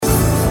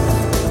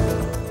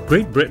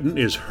Great Britain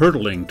is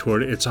hurtling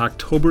toward its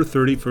October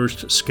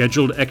 31st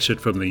scheduled exit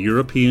from the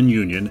European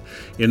Union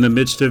in the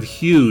midst of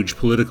huge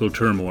political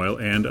turmoil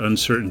and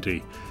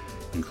uncertainty,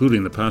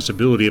 including the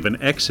possibility of an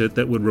exit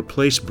that would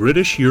replace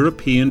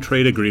British-European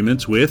trade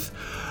agreements with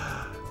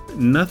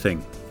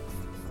nothing.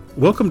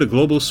 Welcome to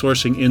Global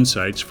Sourcing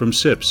Insights from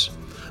CIPS.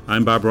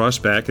 I'm Bob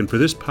Rossback, and for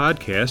this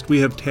podcast we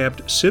have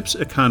tapped CIPS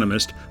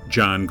economist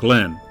John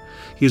Glenn.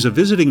 He is a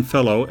visiting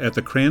fellow at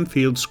the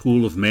Cranfield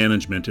School of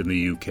Management in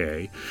the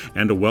UK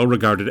and a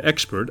well-regarded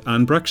expert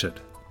on Brexit.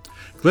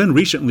 Glenn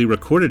recently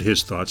recorded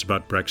his thoughts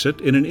about Brexit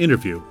in an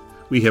interview.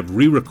 We have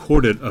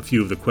re-recorded a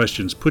few of the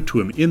questions put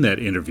to him in that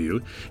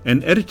interview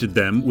and edited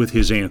them with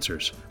his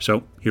answers.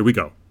 So here we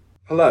go.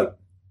 Hello.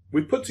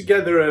 We've put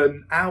together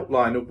an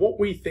outline of what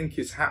we think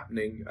is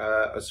happening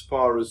as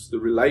far as the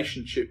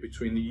relationship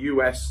between the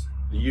US,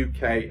 the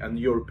UK and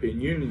the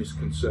European Union is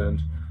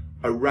concerned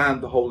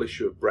around the whole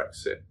issue of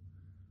Brexit.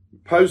 We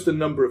posed a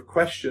number of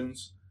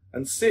questions,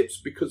 and CIPS,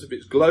 because of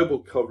its global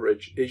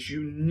coverage, is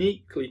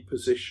uniquely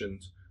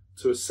positioned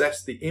to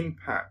assess the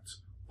impact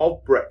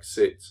of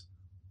Brexit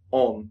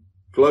on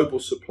global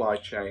supply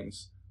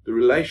chains, the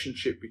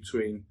relationship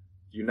between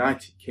the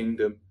United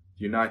Kingdom,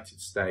 the United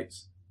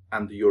States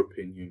and the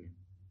European Union.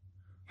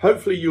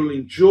 Hopefully you'll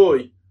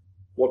enjoy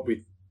what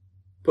we've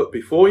put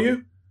before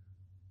you.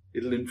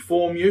 It'll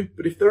inform you,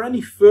 but if there are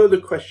any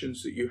further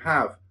questions that you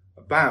have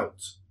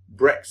about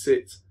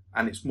Brexit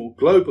and its more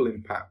global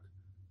impact,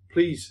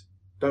 please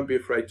don't be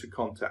afraid to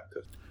contact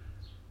us.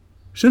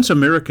 Since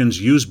Americans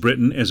use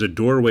Britain as a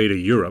doorway to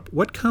Europe,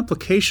 what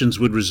complications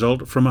would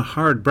result from a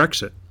hard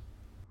Brexit?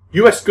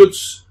 US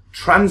goods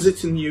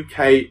transit in the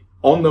UK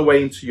on their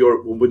way into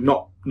Europe would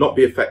not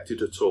be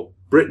affected at all.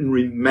 Britain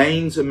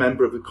remains a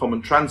member of the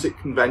Common Transit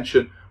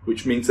Convention,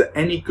 which means that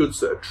any goods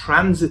that are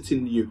transit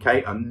in the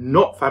UK and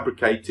not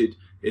fabricated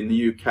in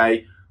the UK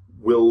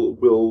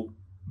will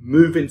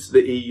move into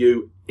the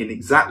EU in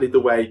exactly the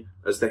way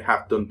as they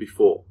have done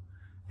before.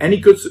 Any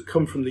goods that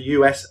come from the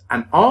US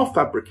and are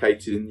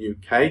fabricated in the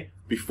UK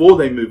before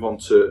they move on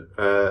to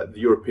the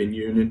European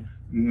Union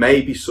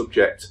may be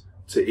subject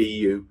to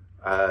EU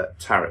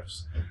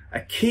tariffs. A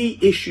key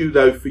issue,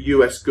 though, for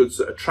US goods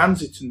that are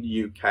transit in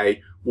the UK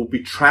will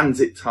be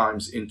transit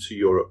times into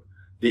Europe.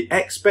 The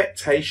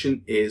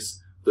expectation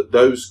is that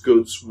those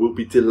goods will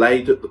be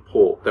delayed at the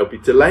port. They'll be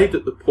delayed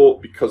at the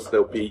port because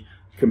they'll be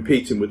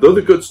competing with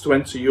other goods to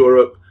enter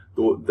Europe.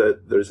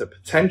 There is a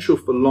potential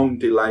for long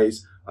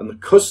delays, and the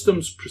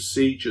customs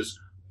procedures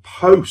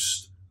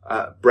post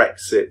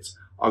Brexit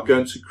are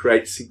going to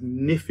create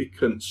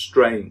significant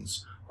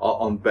strains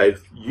on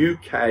both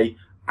UK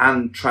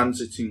and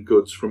transiting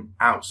goods from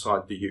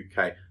outside the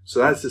UK. So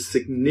that's a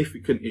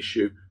significant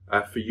issue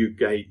for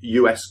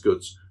US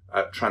goods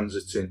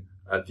transiting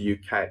the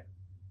UK.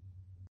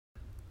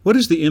 What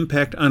is the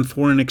impact on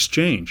foreign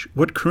exchange?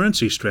 What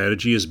currency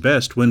strategy is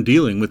best when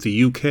dealing with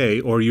the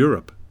UK or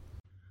Europe?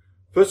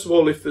 First of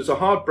all, if there's a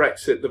hard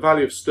Brexit, the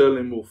value of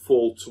sterling will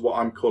fall to what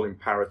I'm calling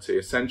parity.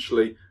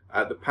 Essentially,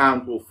 the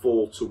pound will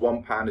fall to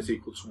 £1 is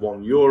equal to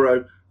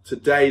 €1.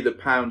 Today, the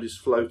pound is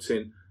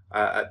floating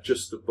at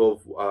just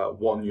above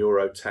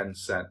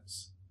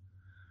 €1.10.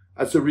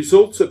 As a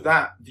result of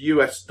that, the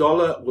US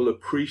dollar will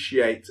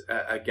appreciate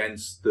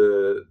against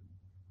the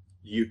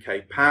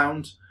UK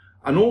pound.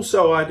 And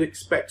also, I'd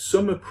expect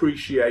some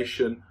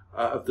appreciation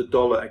of the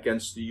dollar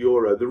against the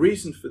euro. The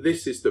reason for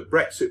this is that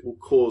Brexit will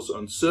cause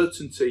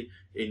uncertainty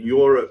in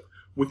Europe.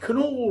 We can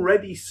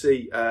already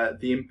see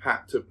the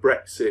impact of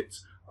Brexit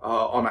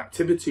on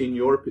activity in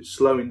Europe. It's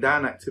slowing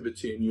down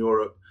activity in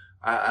Europe,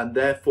 and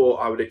therefore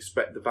I would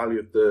expect the value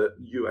of the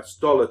US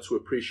dollar to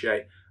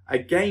appreciate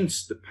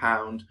against the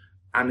pound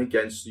and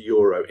against the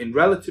euro. In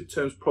relative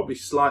terms, probably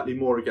slightly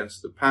more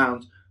against the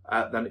pound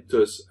than it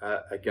does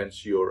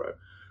against euro.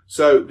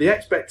 So the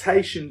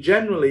expectation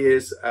generally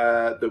is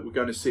that we're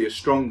going to see a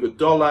stronger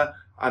dollar,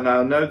 and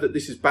I know that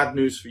this is bad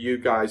news for you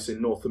guys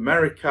in North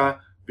America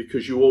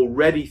because you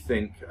already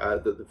think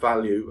that the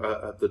value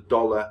of the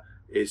dollar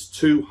is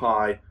too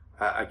high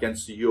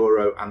against the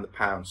euro and the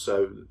pound.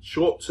 So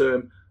short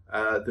term,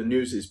 the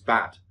news is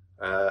bad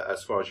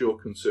as far as you're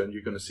concerned.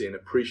 You're going to see an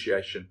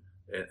appreciation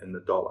in the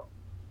dollar.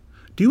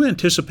 Do you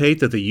anticipate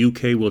that the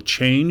UK will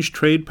change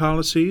trade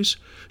policies?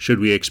 Should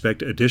we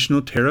expect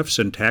additional tariffs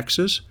and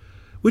taxes?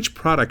 Which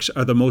products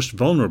are the most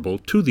vulnerable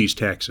to these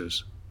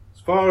taxes? As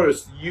far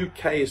as the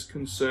UK is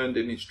concerned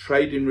in its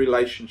trading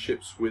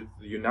relationships with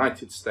the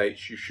United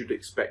States, you should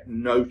expect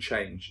no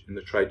change in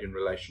the trading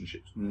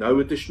relationships. No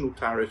additional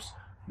tariffs,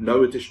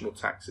 no additional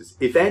taxes.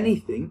 If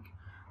anything,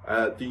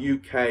 the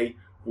UK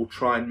will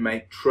try and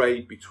make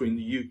trade between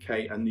the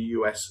UK and the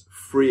US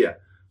freer.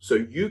 So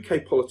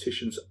UK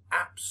politicians are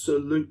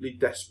absolutely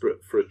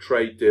desperate for a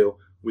trade deal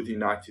with the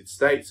United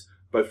States,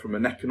 both from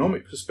an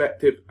economic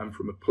perspective and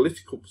from a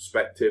political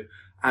perspective,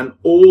 and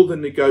all the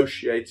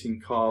negotiating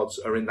cards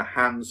are in the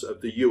hands of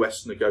the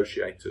US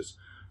negotiators.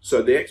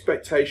 So the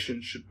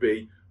expectation should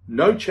be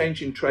no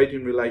change in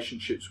trading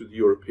relationships with the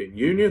European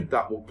Union.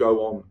 That will go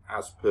on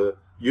as per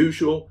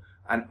usual,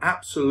 and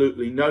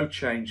absolutely no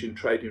change in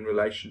trading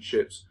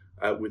relationships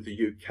with the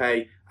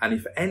UK, and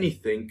if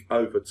anything,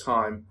 over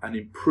time, an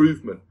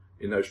improvement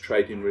in those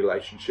trading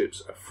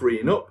relationships, a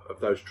freeing up of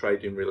those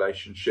trading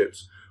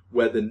relationships,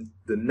 where the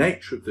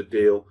nature of the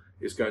deal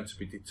is going to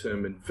be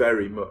determined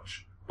very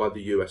much by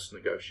the US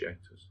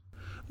negotiators.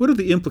 What are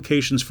the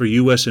implications for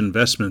US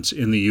investments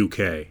in the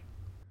UK?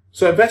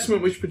 So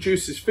investment which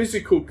produces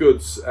physical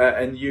goods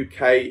in the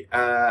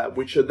UK,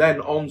 which are then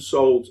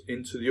on-sold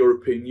into the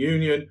European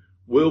Union,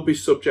 will be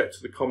subject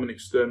to the Common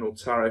External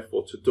Tariff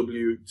or to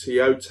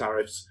WTO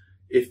tariffs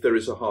if there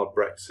is a hard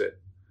Brexit.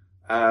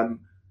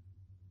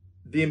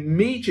 The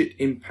immediate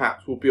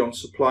impact will be on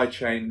supply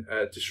chain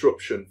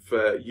disruption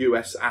for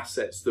US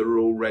assets that are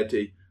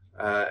already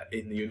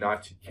in the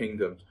United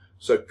Kingdom.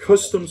 So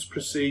customs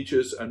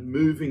procedures and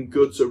moving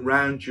goods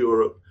around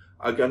Europe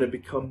are going to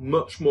become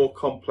much more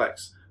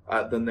complex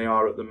than they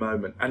are at the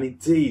moment. And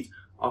indeed,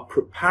 our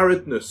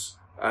preparedness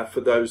for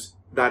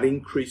that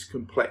increased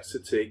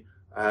complexity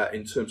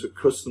in terms of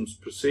customs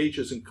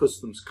procedures and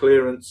customs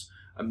clearance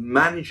and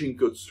managing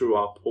goods through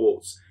our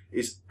ports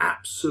is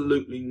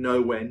absolutely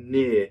nowhere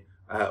near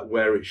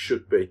where it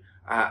should be.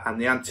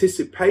 And the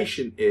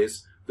anticipation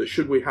is that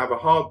should we have a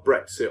hard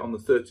Brexit on the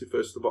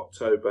 31st of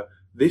October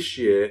this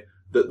year,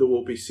 that there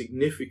will be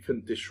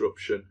significant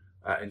disruption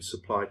in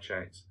supply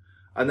chains.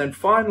 And then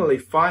finally,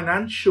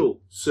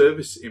 financial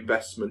service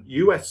investment,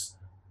 US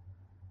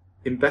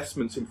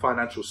investments in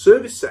financial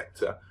service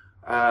sector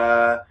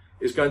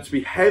is going to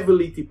be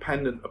heavily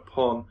dependent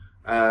upon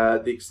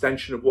the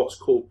extension of what's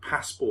called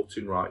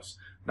passporting rights.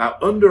 Now,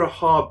 under a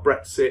hard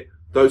Brexit,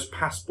 those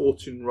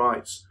passporting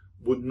rights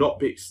would not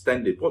be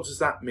extended. What does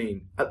that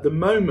mean? At the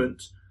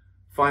moment,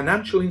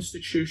 financial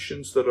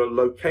institutions that are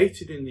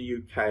located in the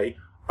UK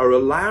are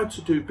allowed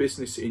to do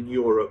business in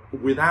Europe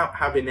without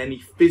having any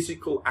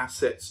physical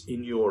assets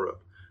in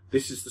Europe.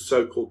 This is the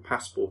so-called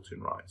passporting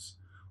rights.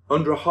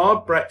 Under a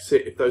hard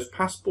Brexit, if those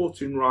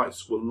passporting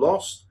rights were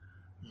lost,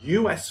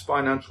 US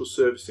financial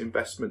service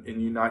investment in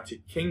the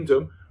United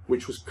Kingdom,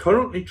 which was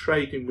currently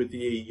trading with the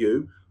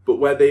EU, but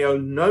where they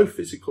own no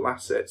physical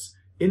assets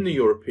in the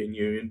European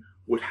Union,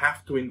 would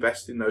have to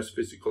invest in those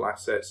physical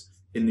assets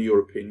in the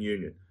European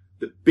Union.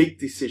 The big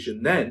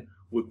decision then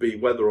would be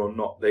whether or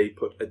not they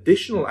put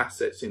additional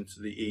assets into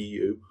the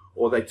EU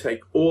or they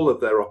take all of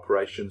their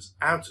operations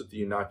out of the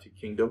United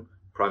Kingdom,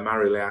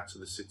 primarily out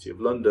of the City of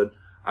London,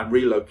 and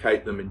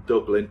relocate them in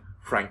Dublin,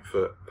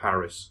 Frankfurt,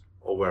 Paris,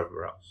 or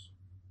wherever else.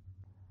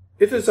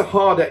 If there's a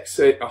hard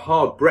exit, a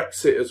hard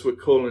Brexit as we're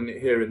calling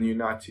it here in the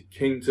United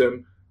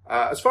Kingdom,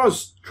 as far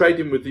as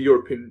trading with the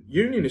European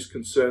Union is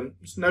concerned,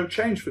 there's no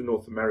change for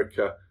North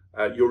America.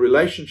 Your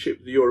relationship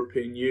with the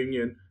European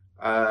Union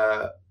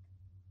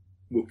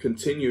will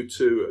continue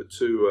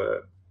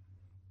to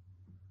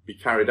be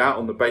carried out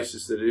on the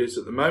basis that it is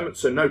at the moment,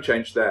 so no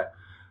change there.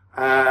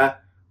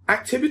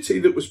 Activity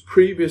that was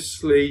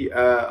previously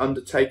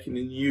undertaken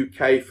in the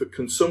UK for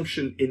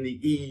consumption in the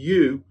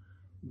EU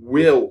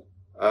will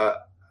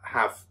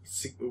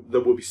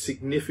there will be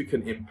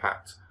significant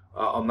impact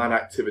on that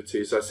activity,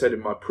 as I said in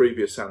my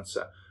previous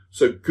answer.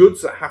 So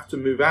goods that have to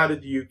move out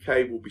of the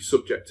UK will be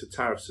subject to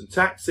tariffs and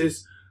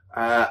taxes,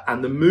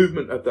 and the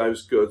movement of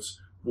those goods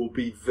will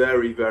be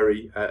very,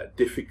 very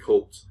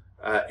difficult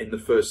in the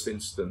first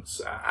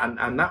instance.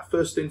 And that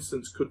first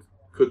instance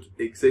could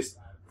exist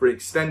for an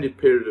extended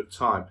period of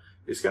time.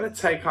 It's going to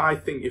take, I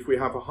think, if we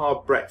have a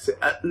hard Brexit,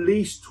 at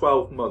least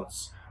 12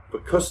 months for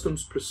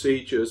customs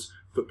procedures,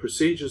 for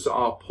procedures at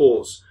our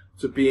ports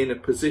to be in a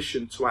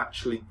position to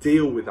actually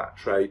deal with that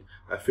trade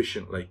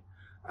efficiently.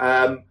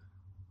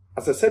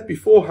 As I said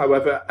before,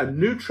 however, a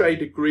new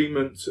trade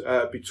agreement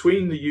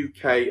between the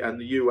UK and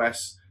the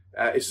US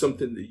is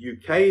something that the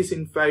UK is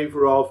in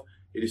favour of.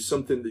 It is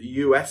something that the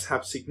US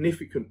have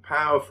significant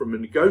power from a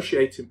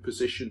negotiating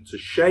position to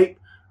shape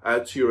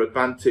to your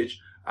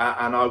advantage,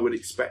 and I would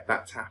expect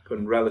that to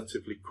happen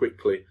relatively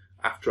quickly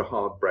after a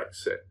hard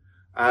Brexit.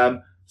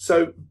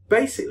 So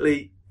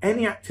basically,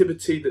 any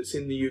activity that's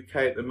in the UK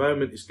at the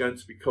moment is going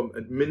to become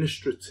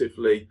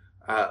administratively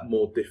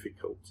more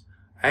difficult.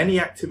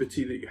 Any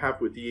activity that you have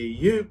with the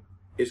EU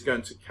is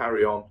going to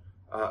carry on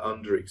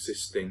under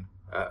existing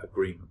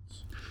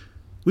agreements.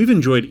 We've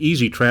enjoyed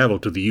easy travel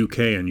to the UK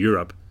and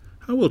Europe.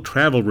 How will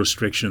travel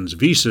restrictions,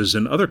 visas,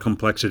 and other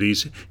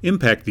complexities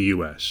impact the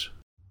US?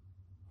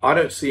 I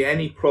don't see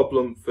any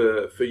problem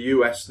for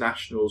US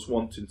nationals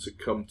wanting to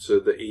come to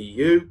the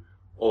EU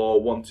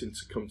or wanting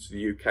to come to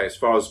the UK. As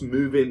far as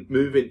moving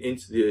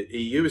into the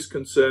EU is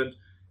concerned,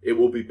 it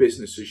will be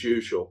business as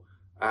usual.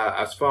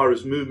 As far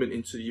as movement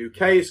into the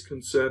UK is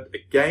concerned,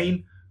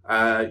 again,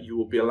 you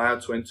will be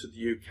allowed to enter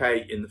the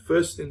UK in the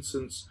first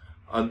instance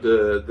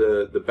under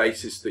the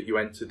basis that you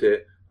entered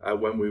it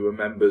when we were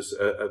members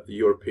of the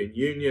European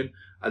Union.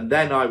 And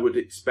then I would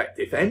expect,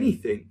 if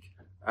anything,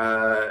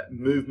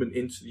 movement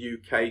into the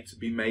UK to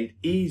be made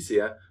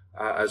easier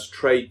as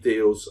trade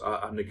deals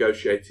are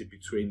negotiated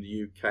between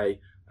the UK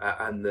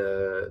and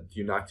the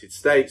United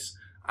States.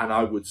 And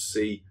I would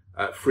see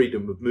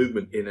freedom of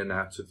movement in and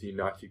out of the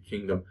United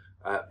Kingdom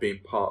being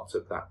part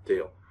of that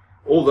deal.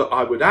 All that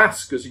I would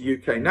ask as a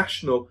UK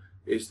national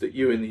is that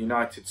you in the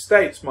United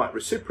States might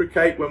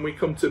reciprocate when we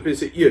come to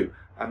visit you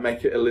and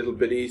make it a little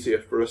bit easier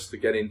for us to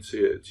get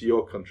into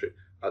your country.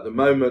 At the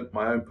moment,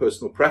 my own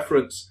personal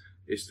preference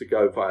is to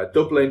go via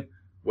Dublin,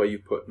 where you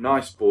put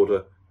nice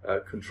border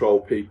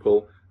control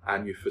people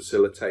and you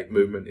facilitate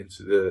movement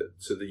into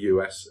the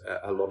US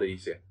a lot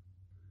easier.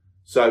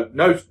 So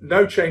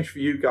no change for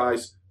you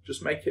guys,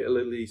 just make it a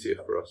little easier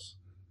for us.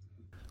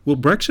 Will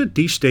Brexit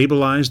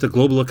destabilize the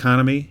global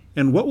economy,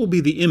 and what will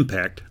be the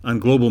impact on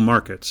global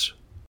markets?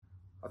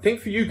 I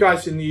think for you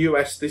guys in the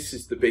US, this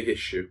is the big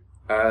issue.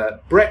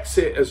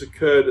 Brexit has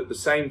occurred at the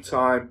same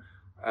time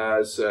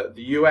as the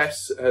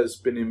US has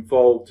been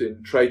involved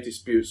in trade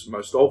disputes,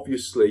 most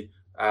obviously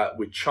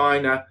with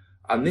China.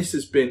 And this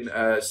has been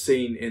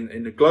seen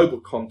in a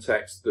global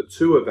context, the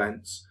two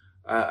events,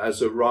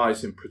 as a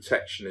rise in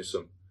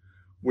protectionism.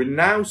 We're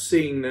now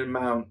seeing an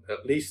amount,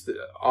 at least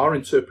our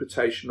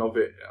interpretation of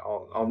it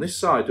on this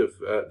side of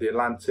the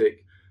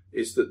Atlantic,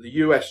 is that the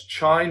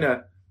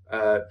US-China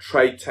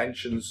trade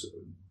tensions,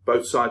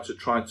 both sides are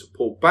trying to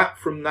pull back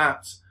from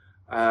that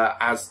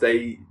as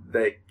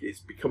it's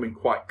becoming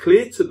quite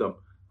clear to them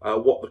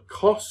what the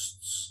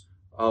costs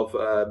of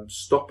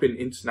stopping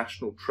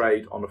international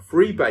trade on a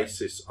free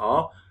basis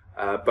are.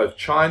 Both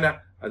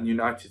China and the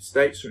United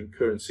States are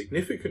incurring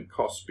significant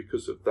costs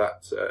because of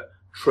that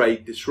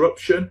trade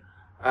disruption.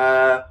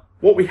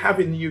 What we have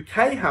in the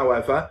UK,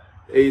 however,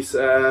 is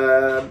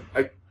a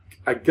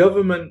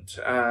government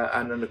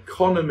and an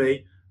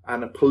economy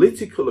and a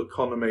political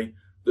economy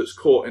that's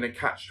caught in a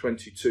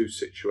catch-22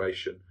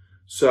 situation.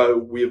 So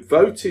we have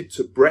voted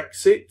to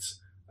Brexit.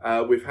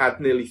 We've had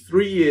nearly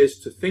 3 years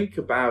to think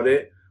about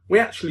it. We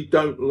actually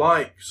don't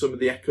like some of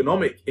the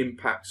economic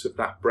impacts of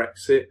that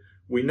Brexit.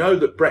 We know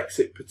that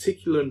Brexit,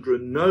 particularly under a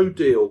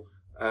no-deal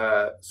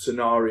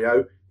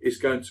scenario, is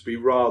going to be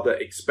rather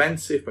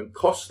expensive and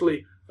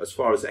costly as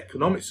far as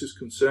economics is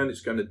concerned.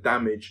 It's going to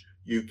damage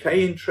UK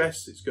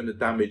interests. It's going to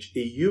damage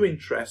EU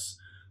interests.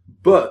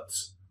 But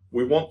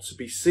we want to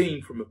be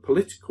seen from a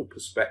political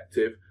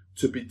perspective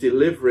to be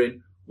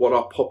delivering what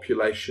our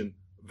population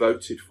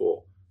voted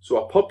for.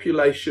 So our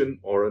population,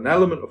 or an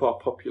element of our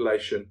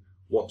population,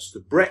 wants to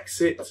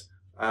Brexit.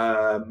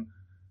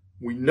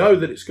 We know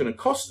that it's going to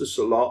cost us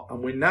a lot,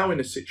 and we're now in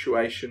a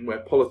situation where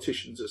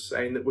politicians are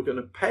saying that we're going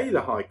to pay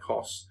the high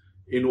costs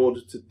in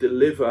order to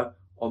deliver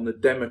on the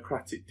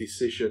democratic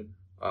decision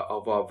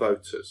of our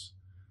voters.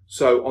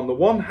 So on the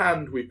one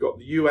hand, we've got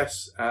the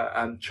US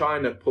and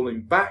China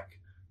pulling back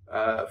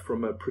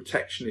from a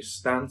protectionist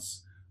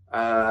stance.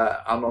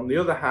 And on the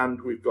other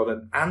hand, we've got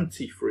an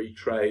anti-free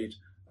trade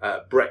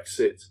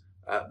Brexit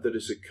that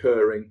is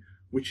occurring,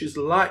 which is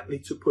likely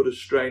to put a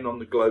strain on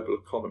the global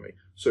economy.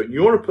 So in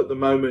Europe at the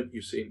moment,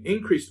 you're seeing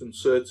increased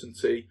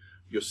uncertainty.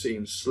 You're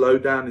seeing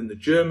slowdown in the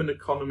German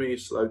economy,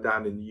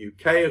 slowdown in the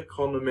UK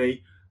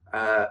economy,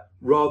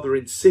 rather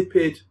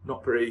insipid,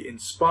 not very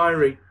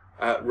inspiring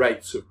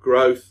rates of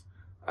growth.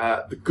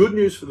 The good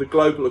news for the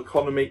global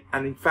economy,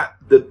 and in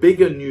fact the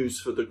bigger news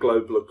for the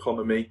global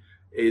economy,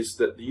 is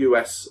that the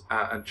US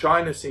and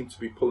China seem to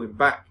be pulling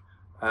back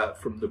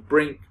from the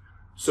brink.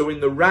 So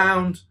in the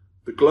round,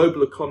 the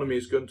global economy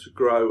is going to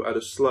grow at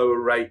a slower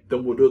rate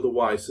than would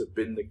otherwise have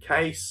been the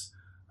case.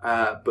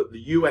 But the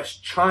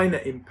US-China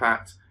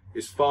impact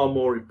is far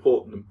more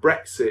important than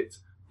Brexit,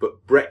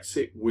 but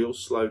Brexit will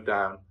slow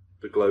down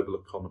the global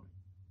economy.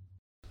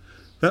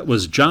 That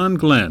was John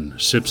Glenn,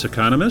 SIPS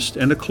economist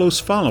and a close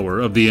follower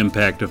of the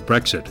impact of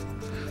Brexit.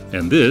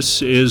 And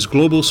this is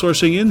Global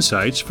Sourcing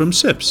Insights from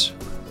SIPS.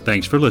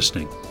 Thanks for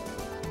listening.